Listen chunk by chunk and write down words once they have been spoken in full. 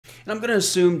And I'm going to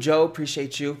assume, Joe,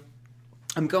 appreciate you.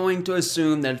 I'm going to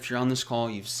assume that if you're on this call,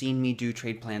 you've seen me do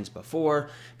trade plans before,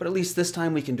 but at least this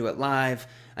time we can do it live.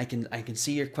 I can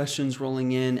see your questions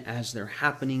rolling in as they're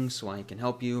happening, so I can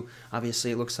help you.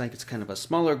 Obviously, it looks like it's kind of a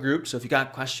smaller group, so if you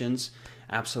got questions,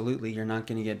 absolutely, you're not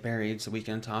going to get buried, so we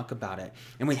can talk about it.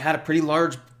 And we had a pretty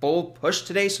large bull push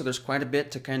today, so there's quite a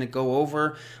bit to kind of go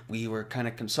over. We were kind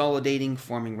of consolidating,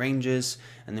 forming ranges,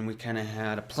 and then we kind of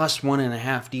had a plus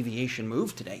 1.5 deviation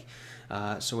move today.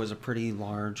 So it was a pretty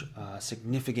large,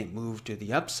 significant move to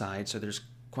the upside, so there's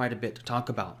quite a bit to talk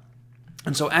about.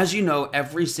 And so as you know,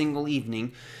 every single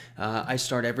evening, I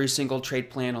start every single trade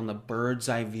plan on the bird's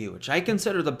eye view, which I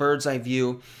consider the bird's eye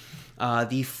view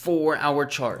the 4-hour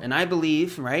chart. And I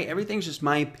believe, right, everything's just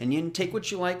my opinion. Take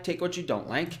what you like, take what you don't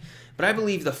like. But I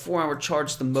believe the 4-hour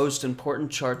chart's the most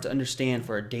important chart to understand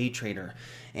for a day trader.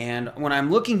 And when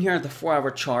I'm looking here at the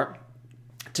 4-hour chart,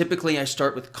 typically I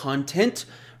start with content,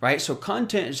 right? So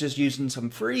content is just using some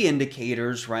free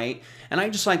indicators, right? And I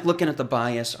just like looking at the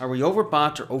bias. Are we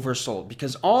overbought or oversold?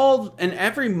 Because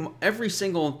every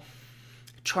single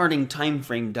charting time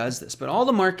frame does this, but all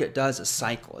the market does is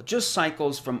cycle. It just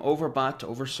cycles from overbought to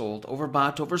oversold,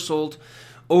 overbought to oversold,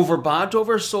 overbought,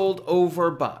 oversold,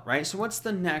 overbought, right? So what's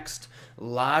the next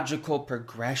logical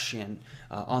progression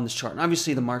on this chart? And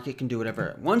obviously the market can do whatever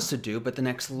it wants to do, but the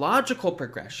next logical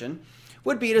progression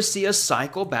would be to see a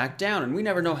cycle back down. And we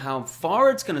never know how far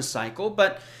it's going to cycle,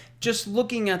 but just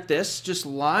looking at this, just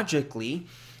logically,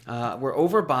 we're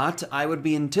overbought. I would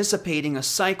be anticipating a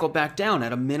cycle back down.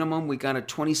 At a minimum, we got a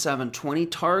 2720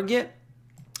 target.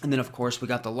 And then, of course, we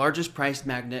got the largest price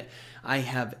magnet I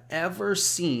have ever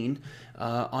seen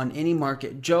on any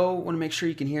market. Joe, want to make sure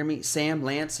you can hear me. Sam,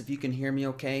 Lance, if you can hear me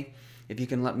okay. If you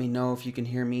can let me know if you can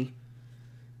hear me.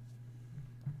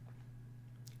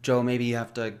 Joe, maybe you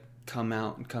have to come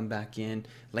out and come back in.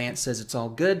 Lance says it's all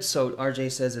good. So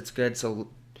RJ says it's good. So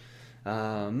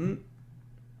let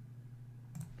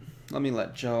me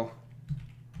let Joe.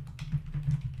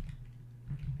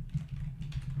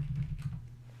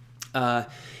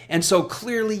 And so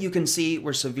clearly you can see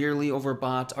we're severely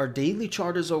overbought. Our daily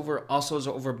chart is also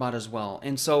overbought as well.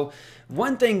 And so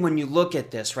one thing when you look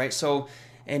at this, right? So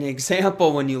an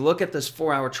example, when you look at this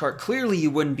 4-hour chart, clearly you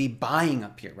wouldn't be buying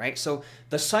up here, right? So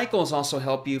the cycles also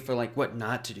help you for like what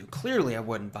not to do. Clearly I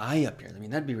wouldn't buy up here. I mean,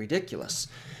 that'd be ridiculous.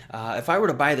 If I were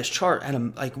to buy this chart,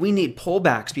 like we need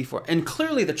pullbacks before, and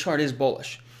clearly the chart is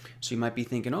bullish. So you might be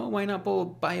thinking, oh, why not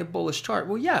buy a bullish chart?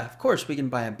 Well, yeah, of course we can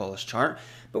buy a bullish chart,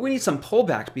 but we need some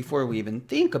pullbacks before we even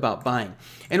think about buying.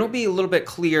 And it'll be a little bit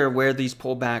clear where these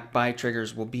pullback buy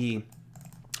triggers will be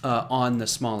on the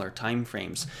smaller time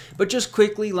frames. But just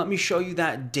quickly, let me show you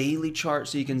that daily chart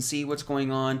so you can see what's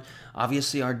going on.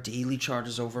 Obviously, our daily chart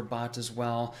is overbought as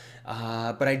well.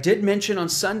 But I did mention on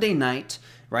Sunday night,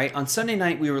 right? On Sunday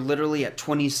night, we were literally at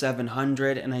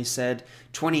 2,700, and I said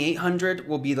 2,800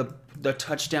 will be the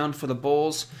touchdown for the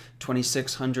Bulls.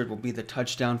 2,600 will be the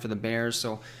touchdown for the Bears.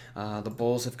 So the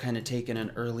Bulls have kind of taken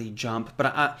an early jump.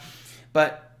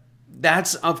 But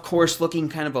that's, of course, looking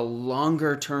kind of a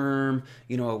longer term,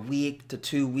 a week to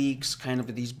 2 weeks, kind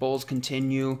of these bulls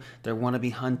continue. They want to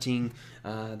be hunting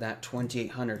that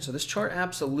 2,800. So this chart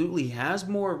absolutely has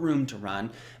more room to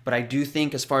run, but I do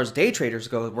think as far as day traders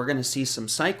go, we're going to see some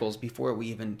cycles before we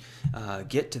even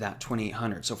get to that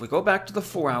 2,800. So if we go back to the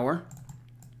 4-hour,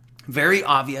 very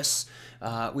obvious.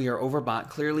 We are overbought.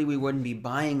 Clearly, we wouldn't be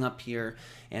buying up here,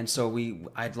 and so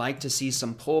I'd like to see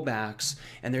some pullbacks,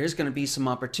 and there is going to be some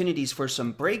opportunities for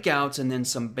some breakouts and then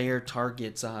some bear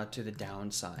targets to the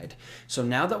downside. So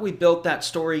now that we built that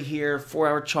story here,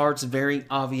 4-hour charts, very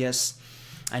obvious.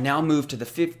 I now move to the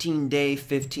 15-day,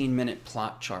 15-minute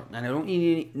plot chart, and I don't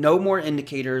need no more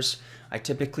indicators. I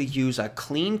typically use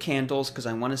clean candles because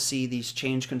I want to see these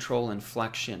change control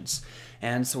inflections.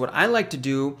 And so what I like to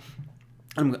do,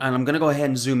 I'm going to go ahead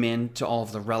and zoom in to all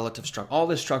of the relative structure. All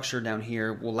this structure down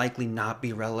here will likely not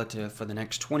be relative for the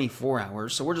next 24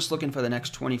 hours. So we're just looking for the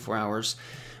next 24 hours,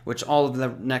 which all of the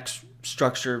next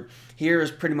structure here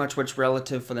is pretty much what's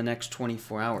relative for the next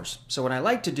 24 hours. So what I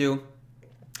like to do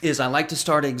is I like to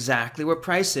start exactly what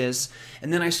price is,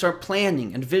 and then I start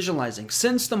planning and visualizing.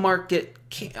 Since the market,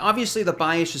 obviously the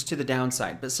bias is to the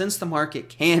downside, but since the market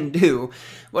can do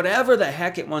whatever the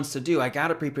heck it wants to do, I got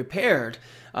to be prepared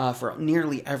for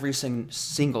nearly every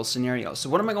single scenario. So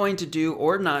what am I going to do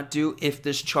or not do if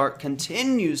this chart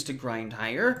continues to grind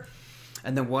higher?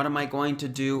 And then what am I going to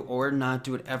do or not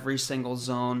do at every single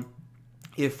zone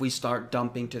if we start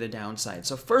dumping to the downside?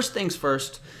 So first things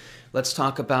first, let's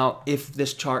talk about if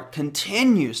this chart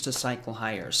continues to cycle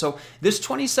higher. So this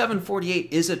 2748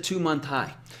 is a 2-month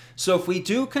high. So if we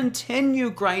do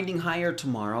continue grinding higher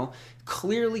tomorrow,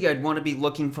 clearly I'd want to be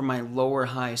looking for my lower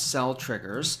high sell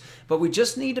triggers, but we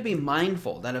just need to be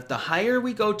mindful that if the higher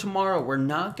we go tomorrow, we're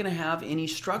not going to have any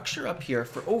structure up here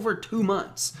for over 2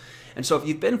 months. And so if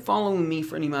you've been following me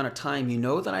for any amount of time, you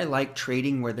know that I like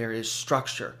trading where there is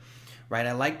structure, right?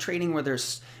 I like trading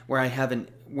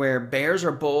where bears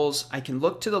or bulls, I can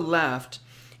look to the left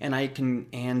and I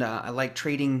like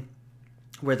trading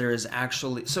where there is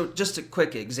actually, so just a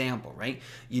quick example, right?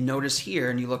 You notice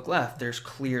here and you look left, there's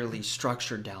clearly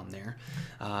structure down there.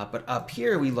 But up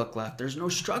here we look left, there's no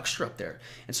structure up there.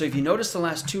 And so if you notice the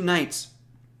last 2 nights,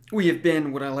 we have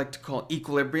been what I like to call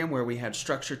equilibrium, where we had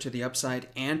structure to the upside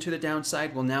and to the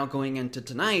downside. Well, now going into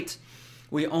tonight,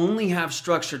 we only have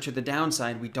structure to the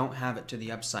downside. We don't have it to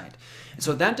the upside. And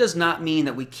so that does not mean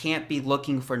that we can't be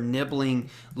looking for nibbling,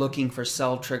 looking for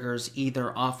sell triggers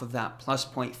either off of that plus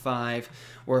 0.5,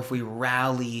 or if we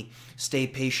rally, stay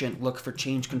patient, look for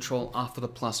change control off of the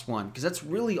plus 1, because that's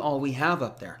really all we have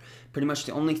up there. Pretty much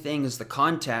the only thing is the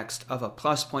context of a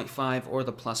plus 0.5 or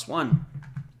the plus 1.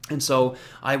 And so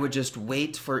I would just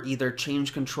wait for either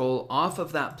change control off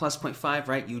of that plus 0.5,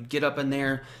 right? You'd get up in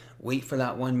there, wait for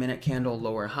that 1 minute candle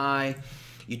lower high.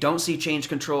 You don't see change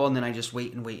control, and then I just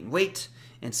wait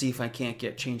and see if I can't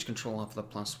get change control off the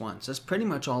plus 1. So that's pretty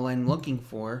much all I'm looking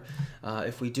for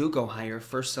if we do go higher.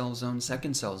 First sell zone,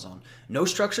 second sell zone. No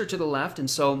structure to the left, and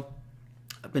so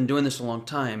I've been doing this a long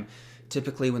time.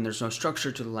 Typically when there's no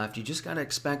structure to the left, you just got to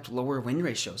expect lower win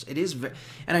ratios. It is,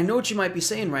 and I know what you might be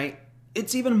saying, right?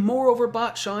 It's even more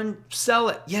overbought, Sean. Sell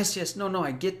it. Yes. No,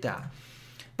 I get that.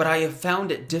 But I have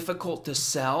found it difficult to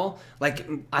sell. Like,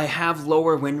 I have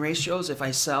lower win ratios if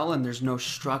I sell and there's no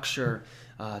structure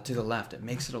to the left. It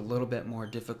makes it a little bit more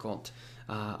difficult.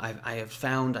 I have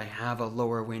found I have a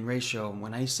lower win ratio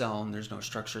when I sell and there's no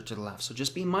structure to the left. So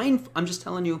just be mindful. I'm just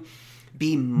telling you,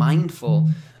 be mindful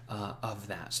of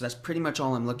that. So that's pretty much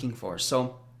all I'm looking for.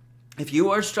 So if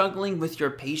you are struggling with your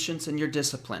patience and your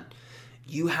discipline,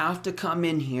 you have to come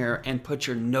in here and put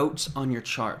your notes on your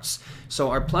charts. So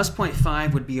our plus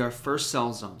 0.5 would be our first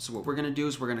sell zone. So what we're going to do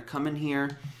is we're going to come in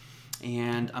here,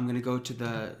 and I'm going to go to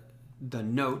the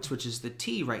notes, which is the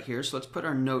T right here. So let's put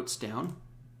our notes down.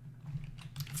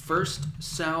 First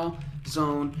sell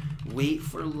zone, wait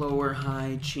for lower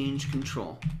high, change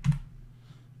control.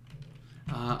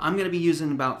 I'm going to be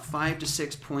using about 5 to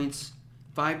 6 points,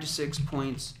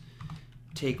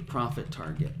 take profit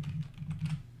target.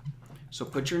 So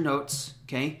put your notes,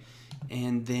 okay?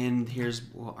 And then here's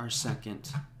our second.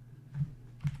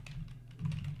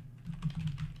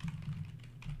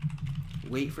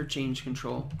 Wait for change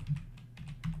control.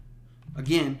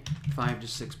 Again, 5 to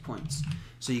 6 points.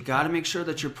 So you got to make sure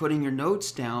that you're putting your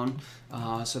notes down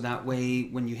so that way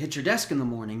when you hit your desk in the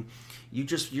morning, you're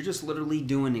just literally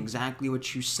doing exactly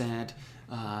what you said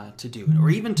to do. Or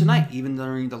even tonight, even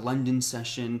during the London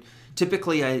session,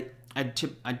 typically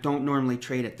I don't normally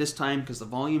trade at this time because the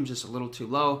volume's just a little too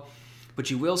low, but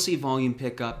you will see volume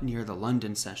pick up near the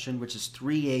London session, which is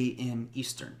 3 a.m.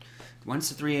 Eastern. Once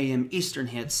the 3 a.m. Eastern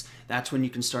hits, that's when you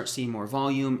can start seeing more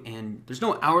volume, and there's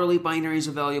no hourly binaries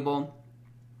available,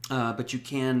 but you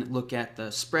can look at the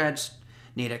spreads,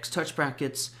 NADEX touch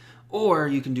brackets, or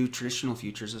you can do traditional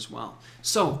futures as well.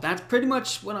 So that's pretty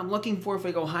much what I'm looking for if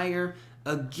I go higher.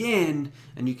 Again,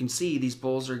 and you can see these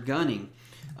bulls are gunning.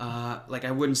 Like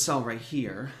I wouldn't sell right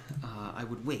here, I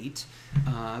would wait,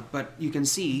 but you can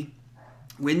see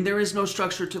when there is no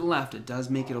structure to the left, it does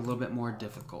make it a little bit more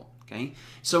difficult, okay?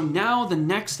 So now the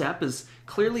next step is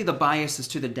clearly the bias is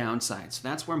to the downside, so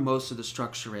that's where most of the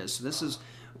structure is. So this is,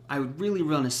 I would really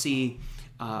want to see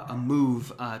a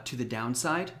move to the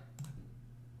downside.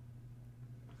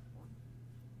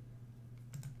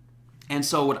 And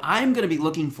so what I'm going to be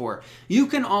looking for, you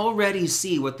can already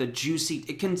see what the juicy,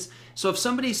 so if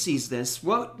somebody sees this,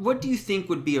 what do you think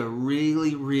would be a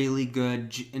really, really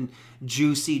good and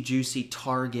juicy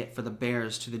target for the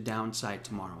bears to the downside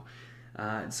tomorrow?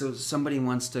 So somebody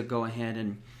wants to go ahead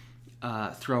and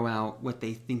throw out what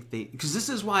they think because this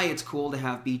is why it's cool to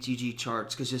have BTG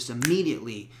charts, because just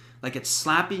immediately, like it's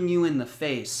slapping you in the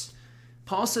face.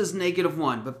 Paul says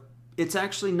 -1, but it's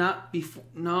actually not before,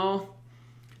 no.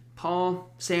 Paul,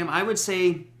 Sam, I would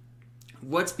say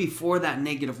what's before that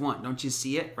 -1? Don't you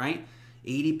see it, right?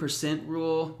 80%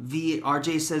 rule.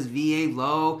 RJ says VA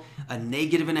low, a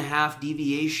 -1.5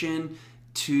 deviation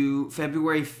to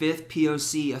February 5th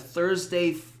POC, a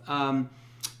Thursday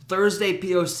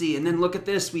POC. And then look at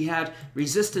this. We had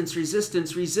resistance,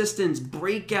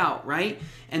 breakout, right?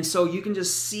 And so you can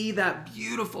just see that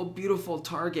beautiful, beautiful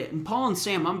target. And Paul and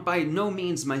Sam, I'm by no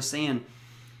means am I saying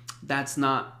that's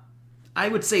not I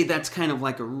would say that's kind of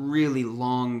like a really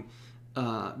long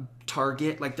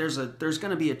target. Like there's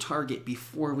going to be a target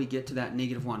before we get to that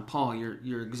 -1. Paul,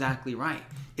 you're exactly right.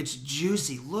 It's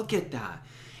juicy. Look at that.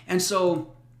 And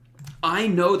so I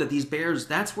know that these bears,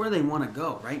 that's where they want to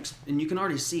go, right? And you can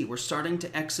already see we're starting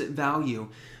to exit value.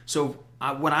 So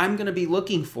what I'm going to be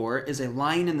looking for is a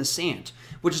line in the sand,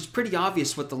 which is pretty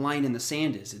obvious what the line in the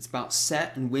sand is. It's about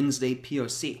set and Wednesday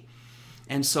POC.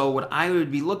 And so what I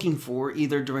would be looking for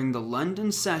either during the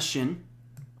London session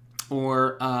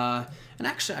or, and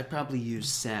actually I'd probably use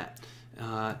set.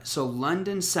 So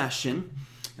London session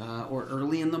or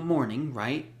early in the morning,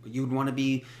 right? You'd want to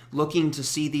be looking to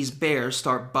see these bears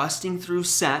start busting through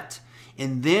set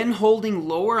and then holding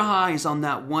lower highs on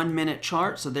that 1 minute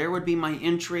chart. So there would be my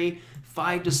entry,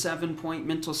 5 to 7 point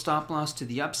mental stop loss to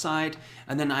the upside.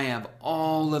 And then I have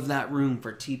all of that room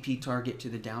for TP target to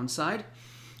the downside.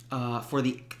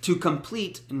 To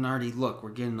complete, and already look,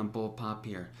 we're getting a bull pop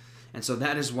here. And so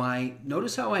that is why,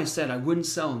 notice how I said I wouldn't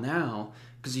sell now,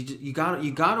 because you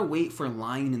gotta wait for a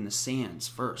line in the sands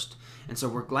first. And so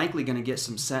we're likely going to get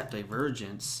some set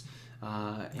divergence.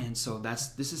 And so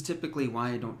this is typically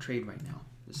why I don't trade right now.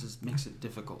 Makes it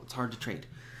difficult. It's hard to trade.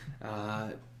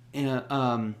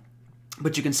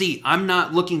 But you can see, I'm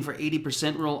not looking for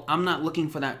 80% roll. I'm not looking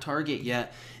for that target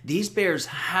yet. These bears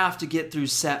have to get through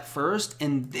set first,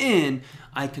 and then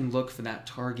I can look for that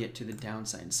target to the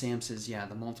downside. And Sam says, yeah,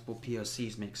 the multiple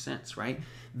POCs make sense, right?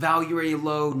 Value area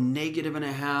low,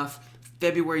 -1.5.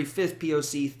 February 5th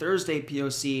POC, Thursday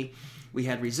POC. We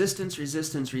had resistance,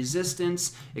 resistance,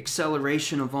 resistance,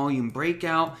 acceleration of volume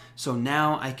breakout. So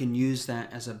now I can use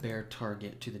that as a bear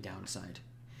target to the downside.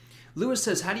 Lewis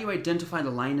says, how do you identify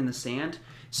the line in the sand?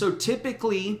 So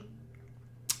typically,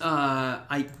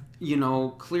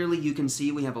 clearly you can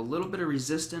see we have a little bit of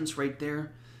resistance right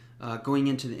there going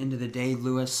into the end of the day,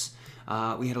 Lewis.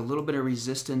 We had a little bit of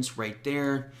resistance right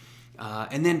there.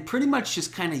 And then pretty much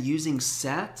just kind of using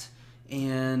set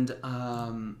and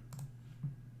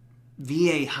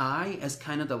VA high as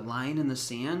kind of the line in the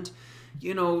sand.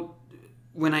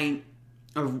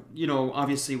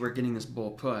 Obviously we're getting this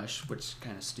bull push, which is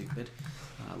kind of stupid.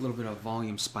 A little bit of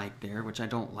volume spike there, which I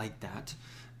don't like that.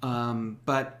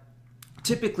 But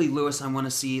typically, Lewis, I want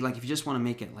to see, like, if you just want to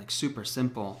make it like super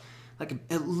simple, like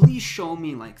at least show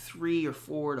me like 3 or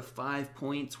 4 to 5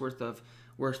 points worth of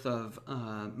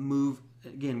move.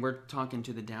 Again, we're talking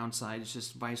to the downside. It's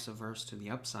just vice versa to the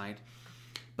upside.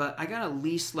 But I gotta at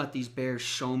least let these bears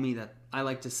show me that. I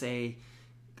like to say,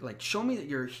 like, show me that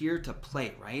you're here to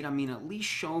play, right? I mean, at least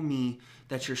show me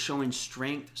that you're showing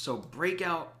strength. So break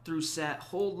out through set,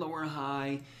 hold lower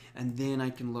high, and then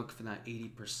I can look for that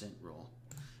 80% roll.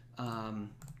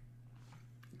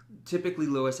 Typically,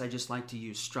 Lewis, I just like to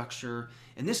use structure.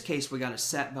 In this case, we got a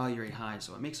set value area high,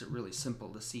 so it makes it really simple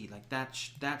to see. Like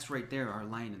that's right there, our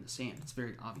line in the sand. It's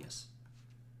very obvious.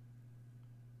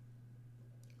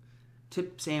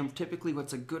 Sam, typically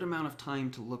what's a good amount of time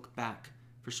to look back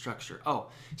for structure? Oh,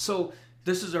 so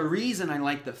this is a reason I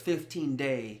like the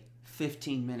 15-day,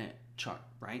 15-minute chart,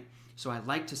 right? So I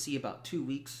like to see about 2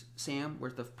 weeks, Sam,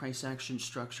 worth of price action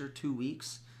structure, 2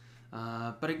 weeks.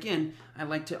 But again, I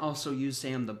like to also use,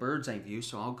 Sam, the bird's eye view,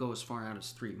 so I'll go as far out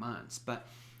as 3 months. But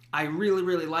I really,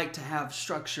 really like to have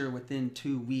structure within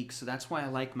 2 weeks, so that's why I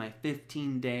like my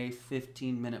 15-day,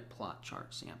 15-minute plot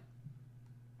chart, Sam.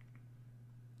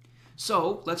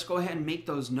 So let's go ahead and make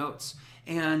those notes.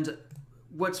 And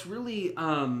what's really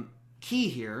key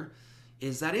here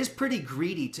is that is pretty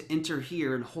greedy to enter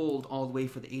here and hold all the way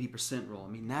for the 80% roll. I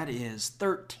mean, that is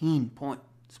 13 points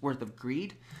worth of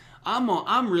greed.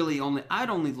 I'd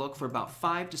only look for about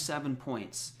 5 to 7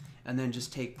 points and then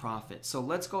just take profit. So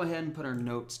let's go ahead and put our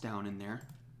notes down in there.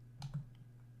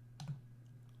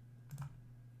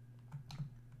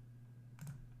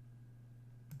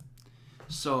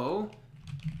 So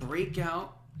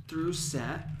breakout through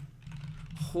set,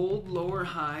 hold lower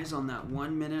highs on that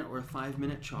 1 minute or 5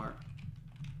 minute chart.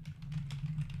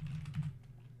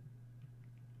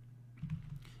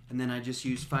 And then I just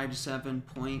use 5 to 7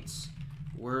 points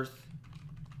worth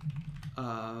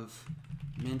of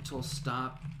mental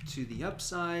stop to the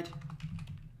upside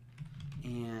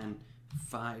and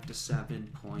 5 to 7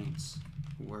 points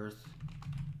worth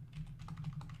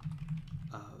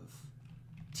of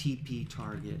TP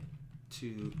target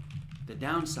to the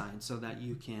downside, so that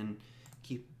you can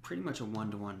keep pretty much a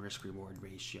 1-to-1 risk reward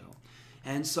ratio.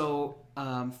 And so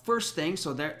first thing,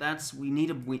 so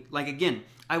again,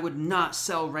 I would not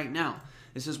sell right now.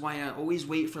 This is why I always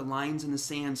wait for lines in the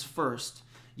sands first.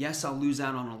 Yes, I'll lose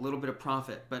out on a little bit of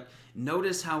profit, but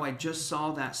notice how I just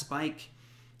saw that spike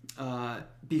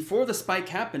before the spike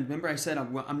happened, remember I said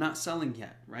I'm not selling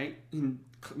yet, right? And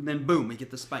then boom, we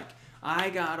get the spike.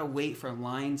 I gotta wait for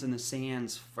lines in the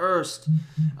sands first,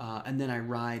 and then I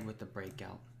ride with the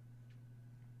breakout.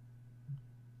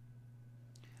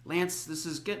 Lance, this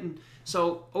is getting...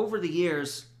 So over the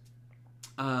years,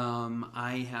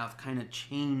 I have kind of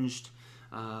changed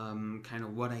kind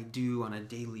of what I do on a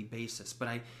daily basis.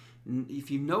 But if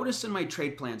you notice in my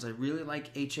trade plans, I really like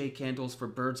HA candles for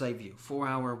bird's eye view. 4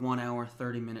 hour, 1 hour,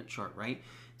 30-minute chart, right?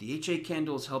 The HA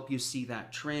candles help you see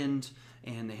that trend,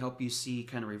 and they help you see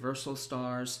kind of reversal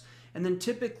stars. And then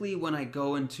typically when I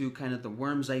go into kind of the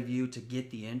worm's eye view to get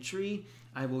the entry,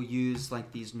 I will use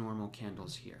like these normal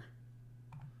candles here.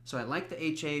 So I like the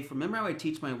HA. Remember how I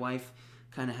teach my wife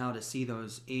kind of how to see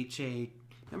those HA?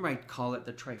 Remember I call it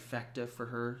the trifecta for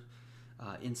her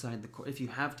inside the course. If you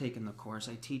have taken the course,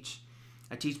 I teach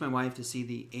my wife to see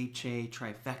the HA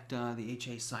trifecta, the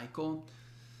HA cycle.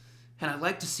 And I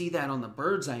like to see that on the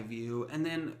bird's eye view. And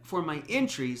then for my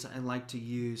entries, I like to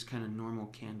use kind of normal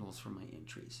candles for my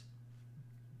entries.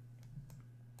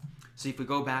 So if we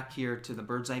go back here to the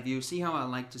bird's eye view, see how I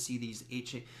like to see these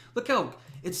HA. Look how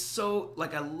it's so,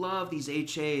 like, I love these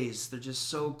HAs. They're just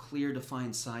so clear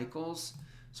defined cycles.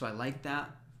 So I like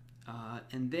that.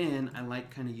 And then I like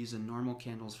kind of using normal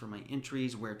candles for my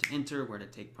entries, where to enter, where to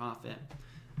take profit,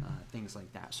 things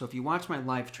like that. So if you watch my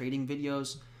live trading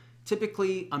videos,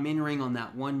 typically I'm entering on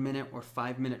that 1 minute or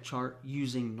 5 minute chart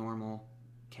using normal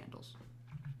candles.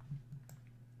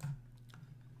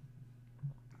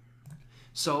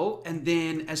 So, and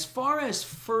then as far as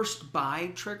first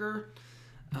buy trigger,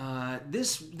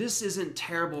 this isn't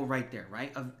terrible right there,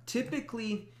 right?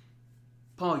 Typically,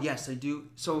 Paul, yes, I do.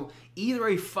 So either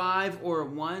a 5 or a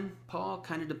 1, Paul,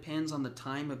 kind of depends on the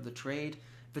time of the trade.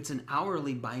 If it's an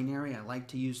hourly binary, I like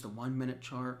to use the 1 minute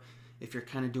chart. If you're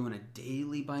kind of doing a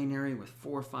daily binary with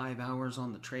 4 or 5 hours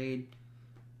on the trade,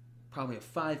 probably a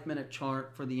 5 minute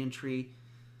chart for the entry.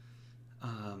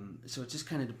 So it just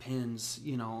kind of depends,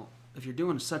 you know. If you're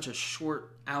doing such a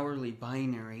short hourly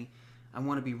binary, I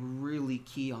want to be really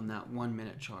key on that 1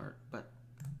 minute chart. But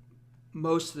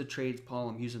most of the trades, Paul,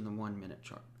 I'm using the 1 minute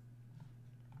chart.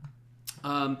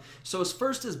 So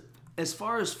as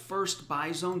far as first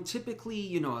buy zone, typically,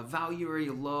 you know, a value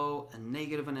area low, a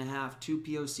 -1.5, 2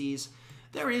 POCs.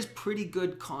 There is pretty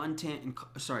good content,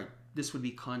 this would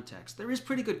be context. There is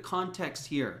pretty good context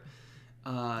here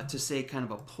to say kind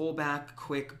of a pullback,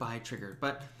 quick buy trigger.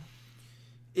 But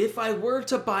if I were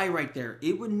to buy right there,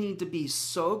 it would need to be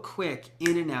so quick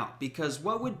in and out, because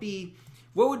what would be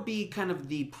kind of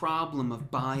the problem of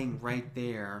buying right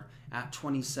there at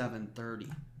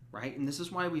 27.30, right? And this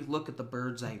is why we look at the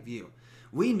bird's eye view.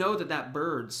 We know that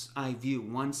bird's eye view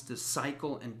wants to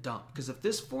cycle and dump, because if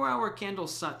this 4 hour candle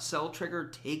sell trigger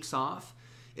takes off,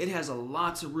 it has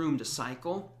lots of room to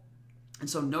cycle. And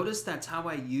so notice that's how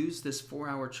I use this 4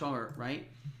 hour chart, right?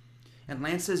 And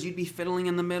Lance says you'd be fiddling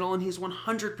in the middle, and he's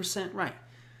 100% right.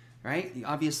 Right?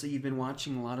 Obviously, you've been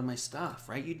watching a lot of my stuff,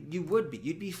 right? You would be.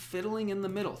 You'd be fiddling in the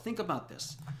middle. Think about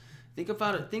this. Think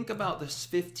about it. Think about this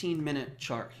 15-minute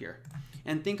chart here.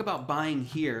 And think about buying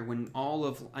here when all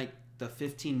of like the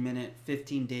 15-minute,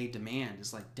 15-day demand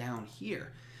is like down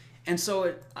here. And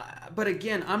so, but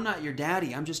again, I'm not your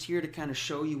daddy. I'm just here to kind of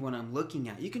show you what I'm looking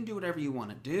at. You can do whatever you want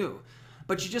to do.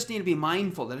 But you just need to be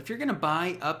mindful that if you're going to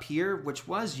buy up here, which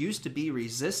used to be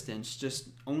resistance just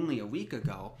only a week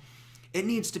ago, it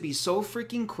needs to be so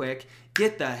freaking quick.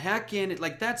 Get the heck in.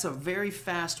 Like, that's a very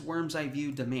fast worm's eye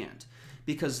view demand,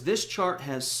 because this chart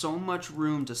has so much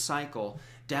room to cycle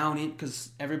down in,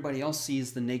 because everybody else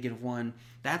sees the -1.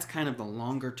 That's kind of the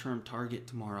longer term target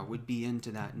tomorrow, would be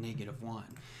into that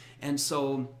 -1. And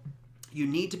so you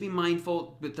need to be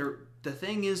mindful. But the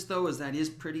thing is, though, is that is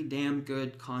pretty damn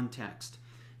good context.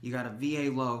 You got a VA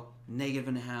low,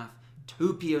 -1.5,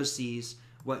 2 POCs.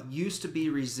 What used to be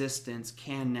resistance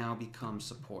can now become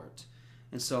support.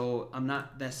 And so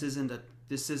this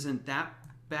isn't that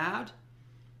bad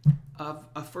of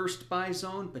a first buy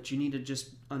zone, but you need to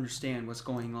just understand what's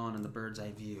going on in the bird's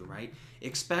eye view, right?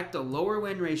 Expect a lower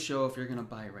win ratio if you're going to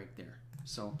buy right there.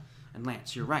 So, and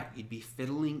Lance, you're right. You'd be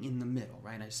fiddling in the middle,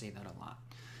 right? I say that a lot.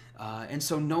 And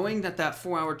so knowing that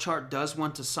 4 hour chart does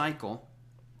want to cycle,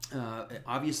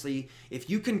 obviously, if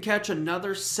you can catch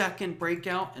another second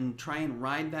breakout and try and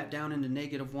ride that down into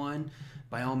 -1,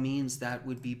 by all means, that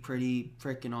would be pretty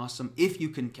freaking awesome if you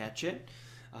can catch it.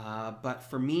 But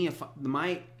for me, if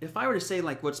I were to say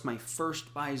like what's my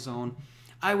first buy zone,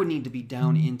 I would need to be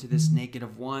down into this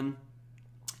 -1,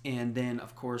 and then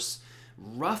of course,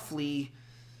 roughly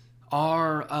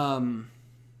our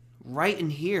right in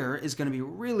here is going to be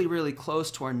really, really close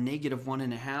to our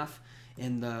 -1.5.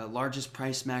 and the largest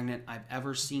price magnet I've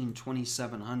ever seen,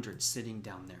 2,700, sitting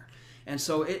down there. And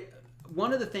so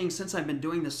one of the things, since I've been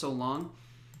doing this so long,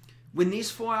 when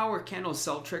these 4-hour candle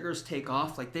sell triggers take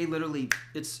off, like they literally,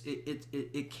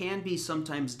 it can be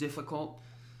sometimes difficult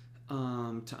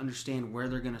to understand where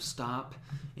they're going to stop.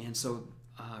 And so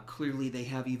clearly they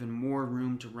have even more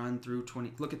room to run through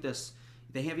 20. Look at this.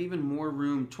 They have even more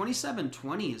room.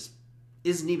 2720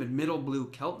 isn't even middle blue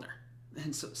Keltner.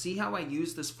 And so see how I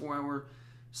use this 4-hour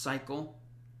cycle?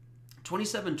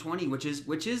 2720, which is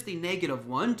the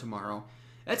 -1 tomorrow,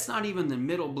 that's not even the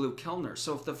middle blue Kellner.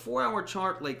 So if the 4-hour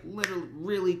chart like literally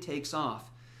really takes off,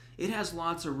 it has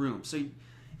lots of room. So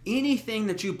anything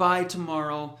that you buy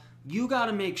tomorrow, you got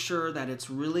to make sure that it's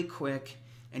really quick,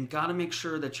 and got to make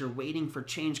sure that you're waiting for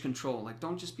change control. Like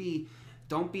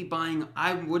don't be buying.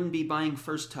 I wouldn't be buying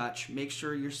first touch. Make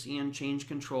sure you're seeing change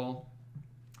control.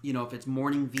 You know, if it's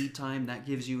morning V time, that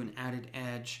gives you an added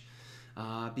edge.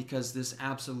 Because this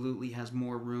absolutely has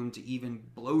more room to even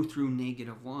blow through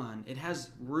 -1. It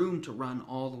has room to run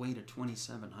all the way to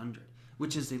 2,700,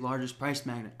 which is the largest price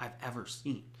magnet I've ever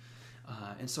seen.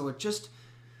 And so it just,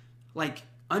 like,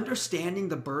 understanding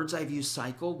the bird's eye view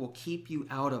cycle will keep you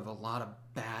out of a lot of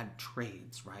bad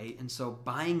trades, right? And so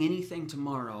buying anything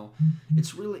tomorrow,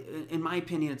 it's really, in my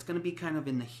opinion, it's going to be kind of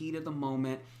in the heat of the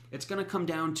moment. It's going to come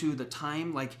down to the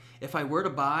time. Like if I were to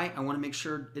buy, I want to make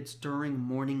sure it's during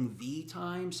morning V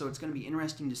time. So it's going to be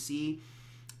interesting to see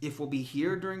if we'll be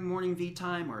here during morning V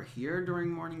time or here during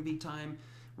morning V time,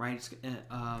 right? It's,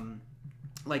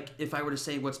 like if I were to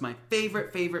say what's my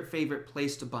favorite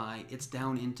place to buy, it's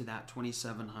down into that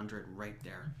 2,700 right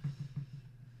there.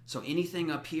 So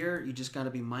anything up here, you just got to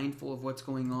be mindful of what's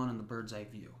going on in the bird's eye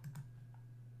view.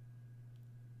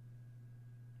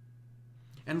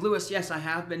 And Lewis, yes, I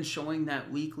have been showing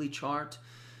that weekly chart.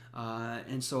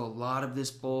 And so a lot of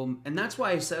this bull, and that's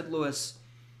why I said, Lewis,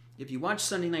 if you watch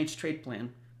Sunday night's trade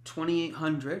plan,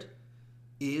 2,800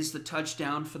 is the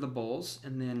touchdown for the bulls.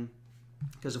 And then,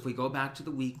 because if we go back to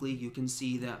the weekly, you can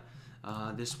see that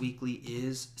this weekly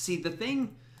is,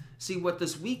 what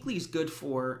this weekly is good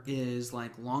for is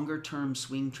like longer term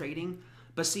swing trading.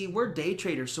 But see, we're day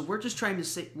traders, so we're just trying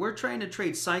to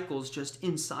trade cycles just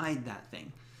inside that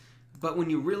thing. But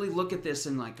when you really look at this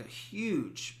in like a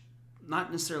huge,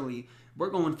 not necessarily,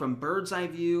 we're going from bird's eye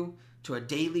view to a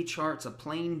daily chart's a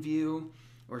plane view,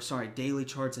 daily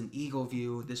chart's an eagle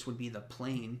view. This would be the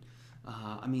plane.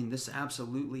 I mean, this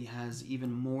absolutely has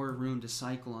even more room to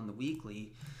cycle on the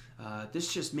weekly.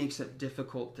 This just makes it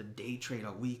difficult to day trade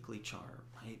a weekly chart,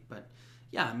 right? But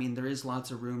yeah, I mean, there is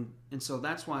lots of room. And so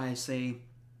that's why I say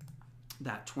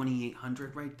that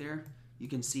 2,800 right there, you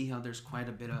can see how there's quite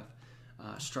a bit of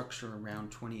structure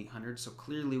around 2,800. So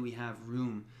clearly we have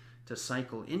room to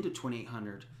cycle into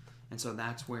 2,800. And so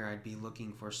that's where I'd be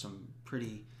looking for some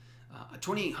pretty,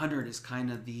 2,800 is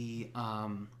kind of the,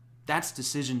 that's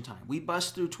decision time. We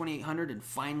bust through 2,800 and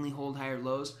finally hold higher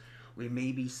lows, we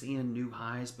may be seeing new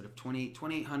highs. But if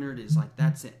 2,800 is like,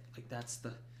 that's it. Like that's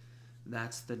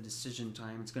the decision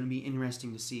time. It's going to be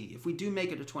interesting to see. If we do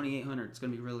make it to 2,800, it's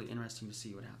going to be really interesting to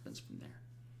see what happens from there.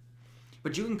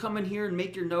 But you can come in here and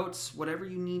make your notes, whatever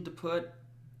you need to put.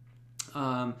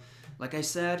 Like I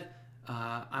said,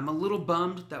 I'm a little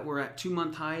bummed that we're at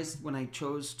 2-month highs when I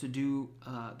chose to do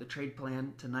the trade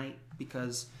plan tonight,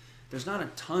 because there's not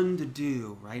a ton to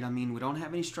do, right? I mean, we don't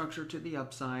have any structure to the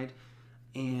upside,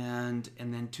 and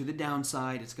then to the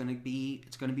downside, it's going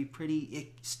to be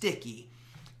pretty sticky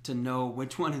to know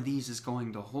which one of these is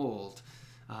going to hold.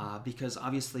 Because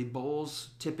obviously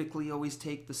bulls typically always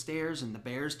take the stairs and the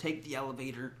bears take the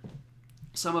elevator.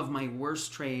 Some of my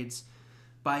worst trades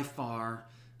by far,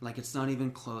 like it's not even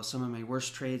close, some of my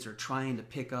worst trades are trying to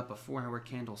pick up a 4-hour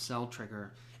candle sell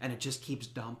trigger and it just keeps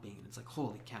dumping. And it's like,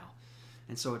 holy cow.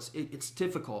 And so it's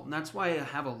difficult. And that's why I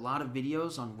have a lot of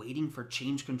videos on waiting for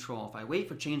change control. If I wait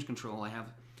for change control,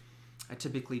 I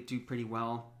typically do pretty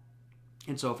well.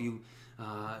 And so if you,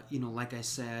 like I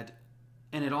said,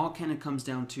 and it all kind of comes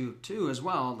down to, too, as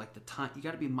well, like the time. You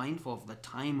got to be mindful of the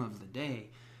time of the day.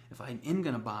 If I am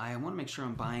going to buy, I want to make sure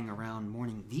I'm buying around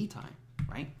morning V time,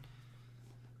 right?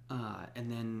 And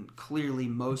then clearly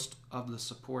most of the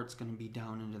support's going to be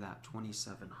down into that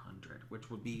 2,700,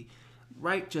 which would be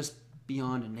right just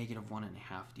beyond a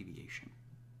 -1.5 deviation.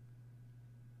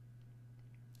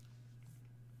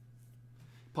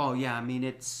 Paul, yeah, I mean,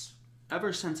 it's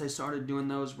ever since I started doing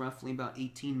those roughly about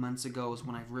 18 months ago is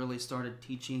when I've really started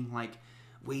teaching, like,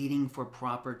 waiting for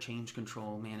proper change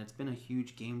control. Man, it's been a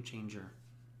huge game changer.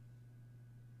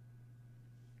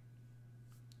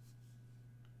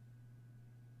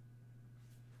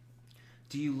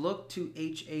 Do you look to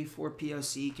HA for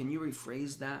POC? Can you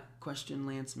rephrase that question,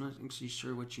 Lance? I'm not actually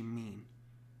sure what you mean.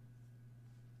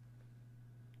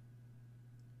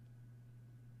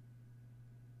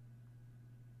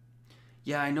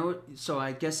 Yeah, I know. So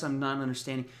I guess I'm not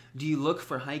understanding. Do you look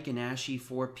for hike and ASHI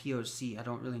for POC? I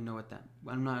don't really know what that.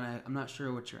 I'm not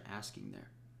sure what you're asking there.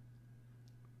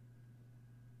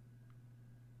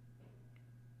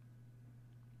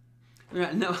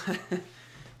 Yeah, no,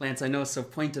 Lance. I know. So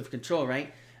point of control,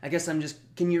 right? I guess I'm just.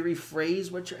 Can you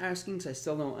rephrase what you're asking? Because I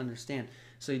still don't understand.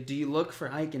 So do you look for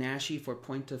hike and ASHI for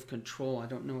point of control? I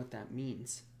don't know what that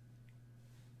means.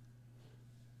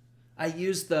 I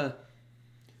use the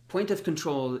point of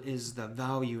control is the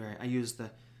value area. I use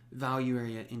the value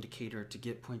area indicator to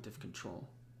get point of control.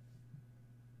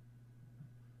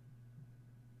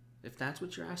 If that's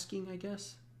what you're asking, I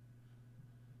guess.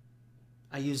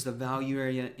 I use the value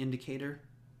area indicator.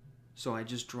 So I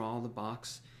just draw the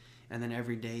box and then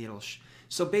every day it'll...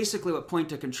 So basically what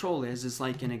point of control is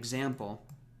like an example.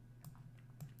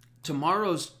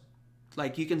 Tomorrow's,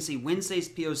 like you can see Wednesday's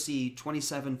POC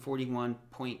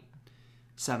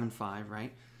 2741.75,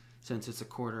 right? Since it's a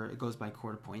quarter, it goes by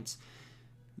quarter points.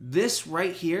 This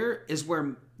right here is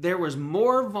where there was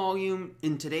more volume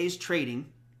in today's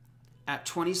trading at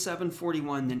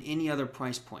 2741 than any other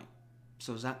price point.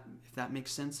 So is that, if that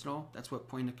makes sense at all? That's what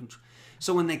point of control.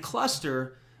 So when they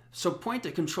cluster, so point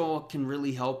of control can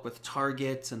really help with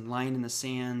targets and line in the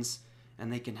sands,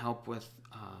 and they can help with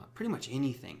pretty much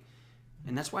anything.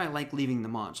 And that's why I like leaving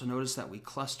them on. So notice that we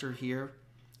cluster here.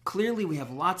 Clearly we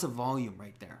have lots of volume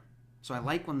right there. So I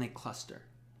like when they cluster.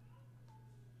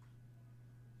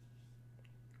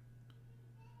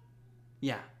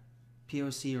 Yeah,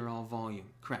 POC are all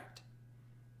volume, correct.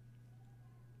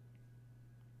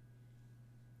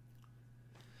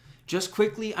 Just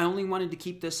quickly, I only wanted to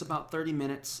keep this about 30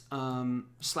 minutes.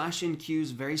 Slash NQ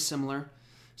is very similar.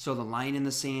 So the line in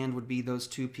the sand would be those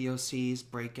two POCs,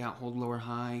 breakout, hold lower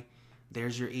high.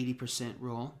 There's your 80%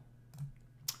 rule.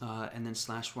 And then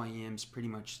slash YM is pretty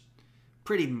much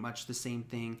the same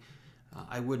thing.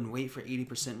 I wouldn't wait for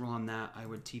 80% rule on that. I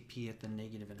would TP at the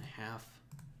 -1/2.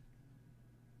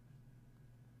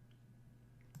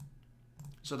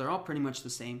 So they're all pretty much the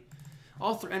same.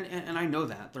 All three, and I know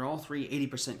that they're all three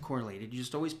 80% correlated. You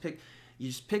just always pick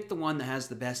the one that has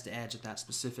the best edge at that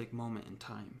specific moment in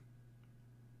time.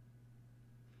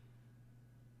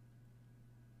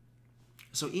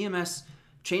 So EMS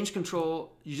change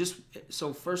control.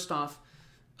 So first off,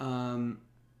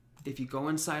 if you go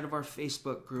inside of our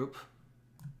Facebook group,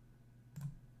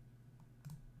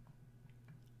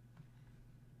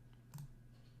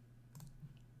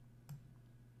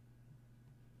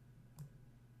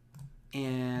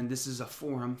 and this is a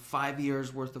forum, 5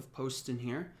 years worth of posts in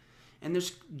here. And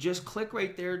there's just click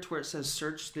right there to where it says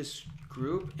search this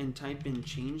group and type in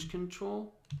change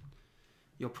control.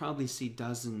 You'll probably see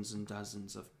dozens and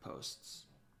dozens of posts.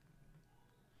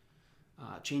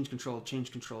 Change control,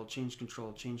 change control, change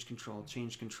control, change control,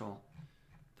 change control.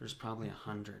 There's probably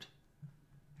 100.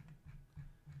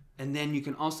 And then you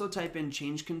can also type in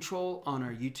change control on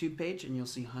our YouTube page and you'll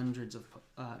see hundreds of,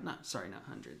 not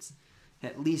hundreds,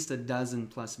 at least a dozen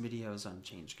plus videos on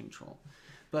change control.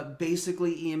 But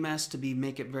basically EMS, to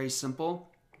make it very simple,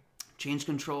 change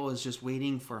control is just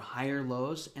waiting for higher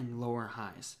lows and lower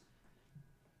highs.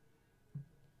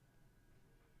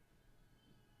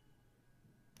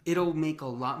 It'll make a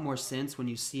lot more sense when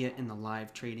you see it in the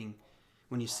live trading.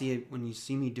 When you see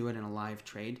me do it in a live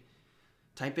trade,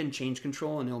 type in change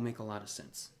control and it'll make a lot of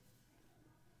sense.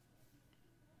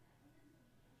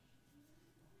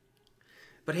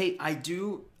 But hey,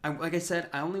 like I said,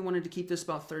 I only wanted to keep this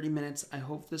about 30 minutes. I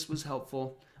hope this was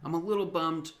helpful. I'm a little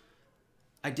bummed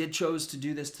I did chose to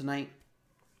do this tonight.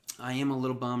 I am a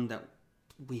little bummed that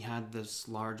we had this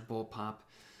large bull pop.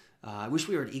 I wish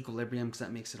we were at equilibrium because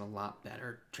that makes it a lot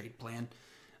better trade plan.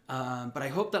 But I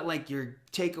hope that like your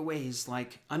takeaways,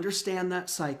 like understand that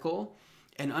cycle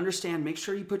and make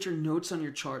sure you put your notes on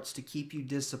your charts to keep you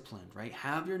disciplined, right?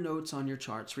 Have your notes on your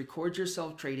charts, record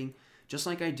yourself trading just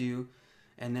like I do,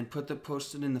 and then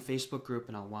post it in the Facebook group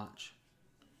and I'll watch.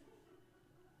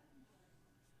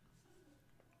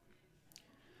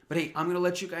 But hey, I'm going to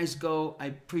let you guys go. I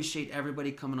appreciate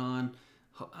everybody coming on.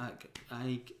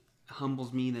 It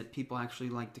humbles me that people actually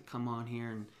like to come on here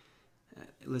and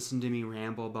listen to me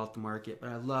ramble about the market. But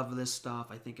I love this stuff.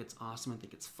 I think it's awesome. I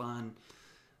think it's fun.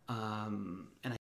 And